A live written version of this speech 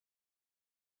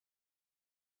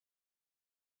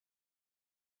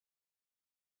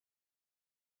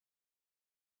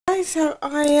Okay, so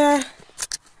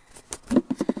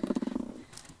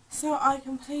I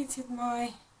completed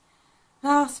my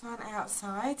last run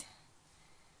outside.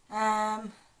 I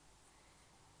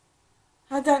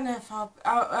don't know if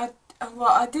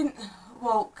I didn't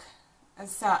walk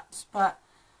as such, but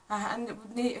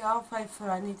halfway through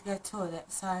I need to go to the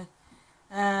toilet. So,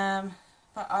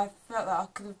 but I felt that I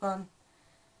could have gone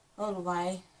all the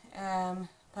way.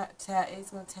 But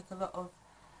it's going to take a lot of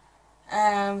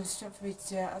strength for me to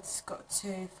do it. I just got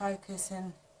to focus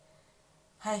and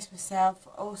pace myself,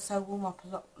 also warm up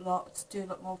a lot to do a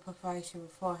lot more preparation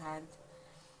beforehand.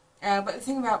 But the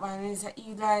thing about running is that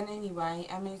you learn anyway.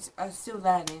 I mean, I'm still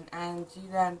learning, and you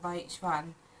learn by each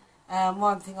run.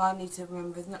 One thing I need to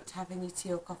remember is not to have any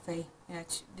tea or coffee,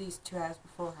 these 2 hours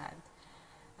beforehand,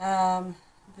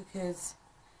 because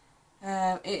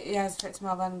it has affected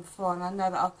my running before, and I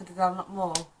know that I could have done a lot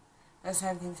more, but the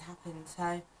same things happened.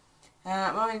 So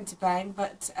I'm only to blame,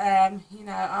 but I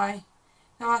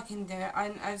know I can do it.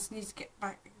 I just need to get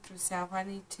back to myself. I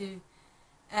need to.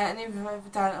 And even if I've ever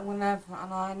done it, I'm going to learn from it,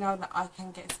 and I know that I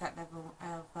can get to that level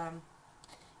of,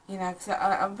 because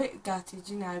I'm a bit gutted,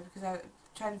 because I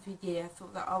trained for a year. I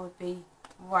thought that I would be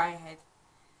way ahead,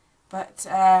 but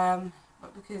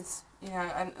because,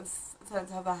 and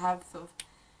sometimes I have sort of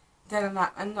done a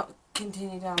lap and not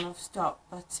continued on, I've stopped,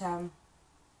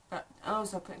 but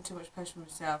also putting too much pressure on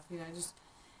myself, just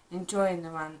enjoying the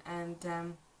run, and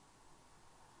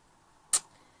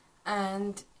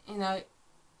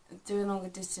do a longer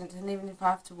distance, and even if I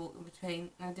have to walk in between,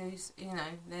 and I do,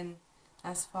 then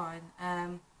that's fine.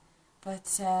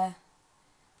 Because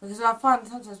I find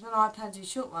sometimes when I plan to do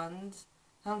short ones,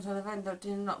 sometimes I've ended up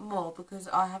doing a lot more because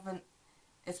I haven't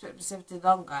expected myself to do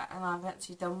longer, and I've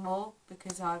actually done more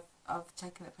because I've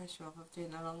taken the pressure off of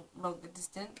doing a longer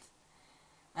distance.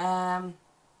 The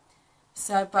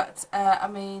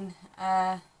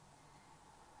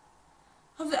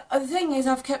thing is,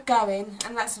 I've kept going,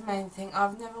 and that's the main thing.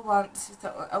 I've never once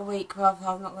thought a week where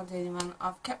I'm not going to do anyone.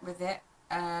 I've kept with it,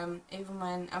 even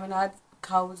when, I had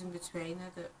colds in between. I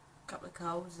had a couple of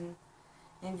colds and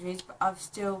injuries, but I've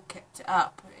still kept it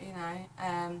up,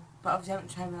 but obviously I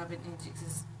haven't trained when I've been injured,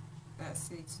 because that's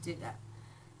silly to do that.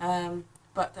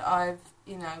 But I've,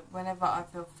 whenever I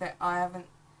feel fit, I haven't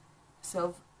sort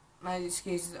of made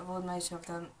excuses. I've always made sure I've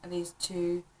done at least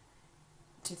 2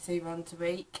 to 3 runs a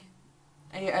week.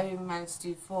 I even managed to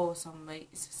do 4 some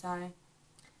weeks, so,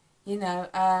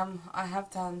 I have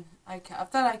done okay.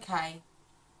 I've done okay.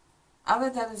 I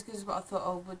haven't done as good as what I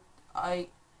thought I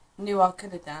knew I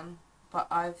could have done, but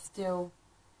I've still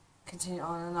continued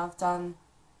on, and I've done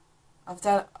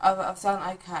okay,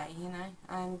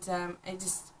 and it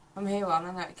just, from here on,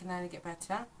 I know it can only get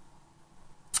better.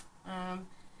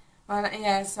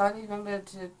 So I need to remember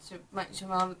to make sure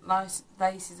my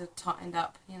laces are tightened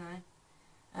up,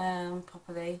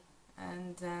 properly,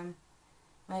 and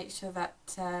make sure that,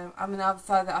 I've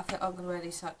decided that I think I'm going to wear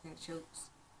these cycling shorts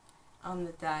on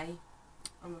the day,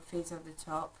 on my feet over the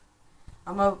top.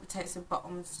 I might take some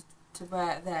bottoms to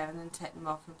wear it there, and then take them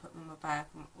off and put them in my bag,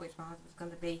 which my husband's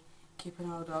going to be keeping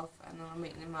hold of, and then I'm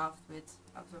meeting him afterwards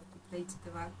after I've completed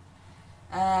the run.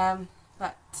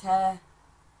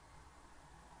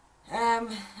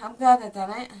 I'm glad I've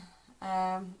done it.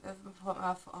 At the point where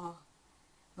I thought,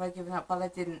 have I given up? Well, I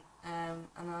didn't, and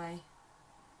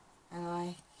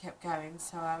I kept going,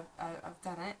 so I've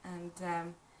done it, and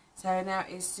so now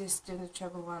it's just doing the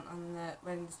treble run on the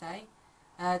Wednesday.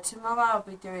 Tomorrow I'll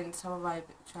be doing some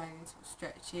aerobic training, sort of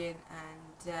stretching,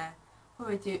 and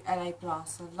probably do LA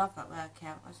Blast. I love that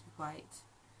workout, that's great,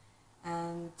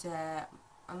 and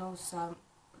also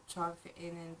try and fit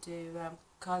in and do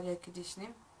cardio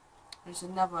conditioning, which is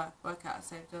another workout I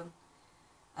saved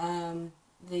on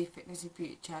the Fitness and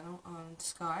Beauty channel on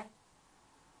Sky,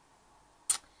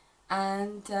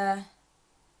 and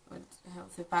with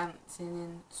healthy balancing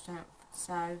and strength.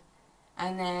 So,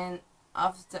 and then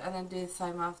do the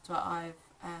same after I've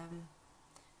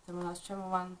done my last treble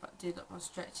run, but do a lot more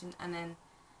stretching, and then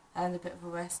a bit of a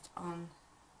rest on.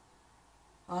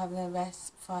 I'll have a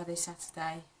rest Friday,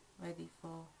 Saturday, ready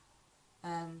for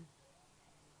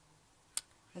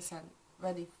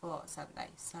Sunday.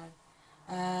 So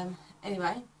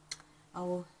anyway, I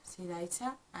will see you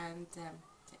later, and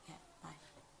take care. Bye.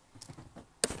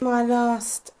 My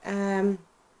last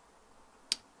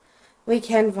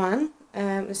weekend run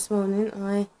this morning.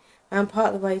 I ran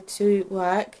part of the way to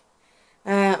work,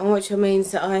 and which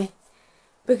means that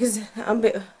because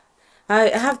I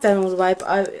have done all the way, but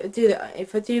I do that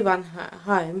if I do run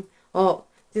home, or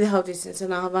do the whole distance,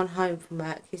 and I'll run home from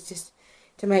work. It's just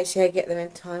to make sure I get there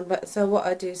in time. But so what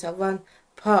I do is I run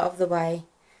part of the way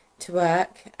to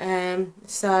work.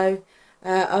 So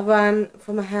I run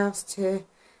from my house to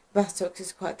bus stop, 'cause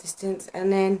it's quite a distance,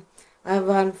 and then I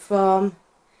run from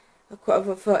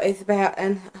it's about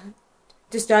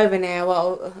just over an hour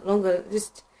or longer,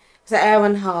 just it's an hour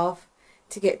and a half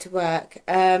to get to work.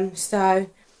 And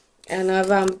I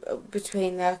run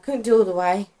between there. I couldn't do all the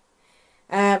way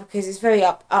because it's very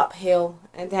uphill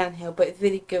and downhill, but it's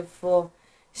really good for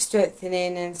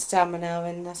strengthening and stamina,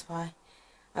 and that's why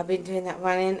I've been doing that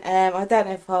running. I don't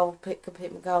know if I'll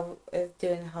complete my goal of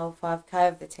doing the whole 5k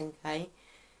of the 10k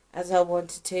as I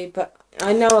wanted to, but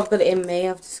I know I've got it in me.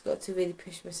 I've just got to really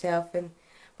push myself,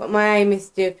 but my aim is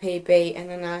to do a PB, and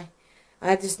then I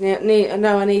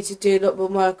know I need to do a lot more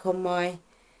work on my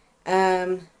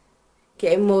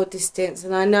getting more distance,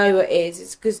 and I know what it is.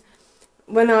 It's because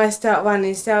when I start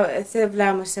running, so instead of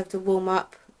allowing myself to warm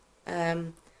up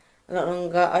a lot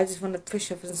longer, I just want to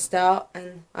push off and start,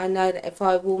 and I know that if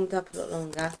I warmed up a lot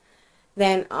longer,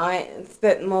 then I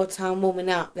spent more time warming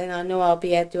up, then I know I'll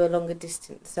be able to do a longer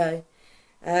distance. So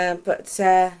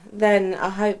then I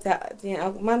hope that, you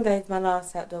know, Monday is my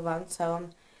last outdoor run, so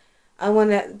don't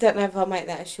know if I'll make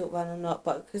that a short run or not,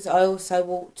 but because I also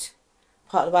walked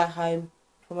part of the way home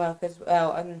from work as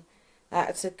well, and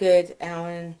that's a good hour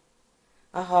and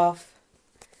a half.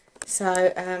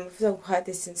 So I've done quite a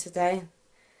distance today,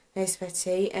 very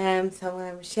sweaty. So I'm going to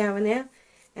have a shower now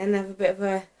and have a bit of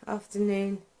a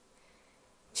afternoon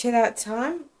chill out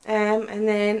time, and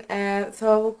then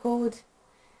so I'll record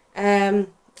on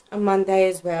Monday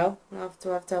as well,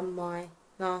 after I've done my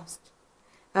last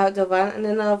outdoor run, and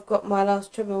then I've got my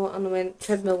last treadmill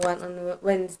one on the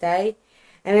Wednesday,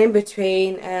 and in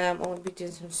between I'm going to be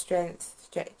doing some strength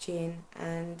stretching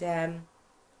and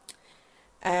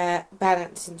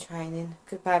balancing training,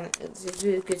 because balance is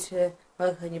really good to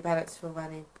work on your balance for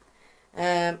running.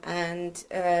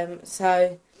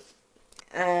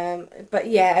 But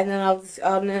yeah, and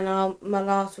then my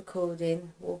last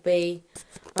recording will be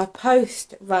my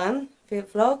post run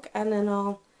vlog, and then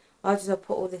I'll put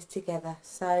all this together.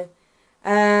 So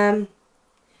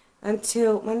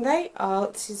until Monday,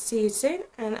 I'll see you soon,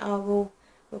 and I will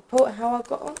report how I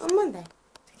got on Monday.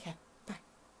 Okay, bye.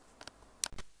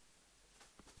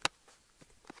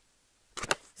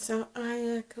 So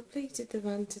I completed the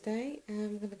run today.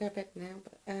 I'm gonna go back now,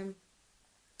 but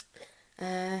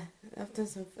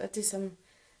I did some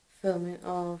filming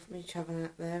of me travelling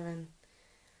up there and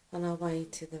on our way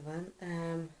to the run,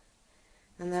 and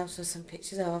also some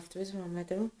pictures afterwards of my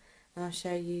medal. I'll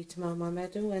show you tomorrow my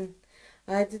medal, and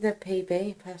I did a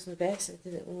PB, personal best. I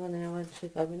did it in 1 hour and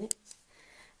 25 minutes,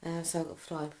 so I got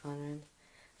flying fun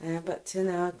around. But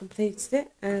now I completed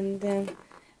it, and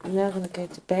I'm now going to go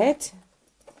to bed,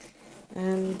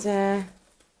 and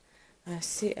I'll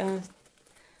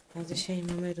just show you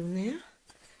my medal now.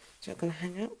 So I'm going to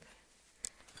hang up,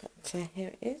 but here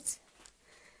it is,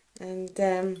 and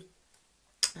I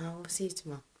will see you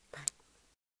tomorrow.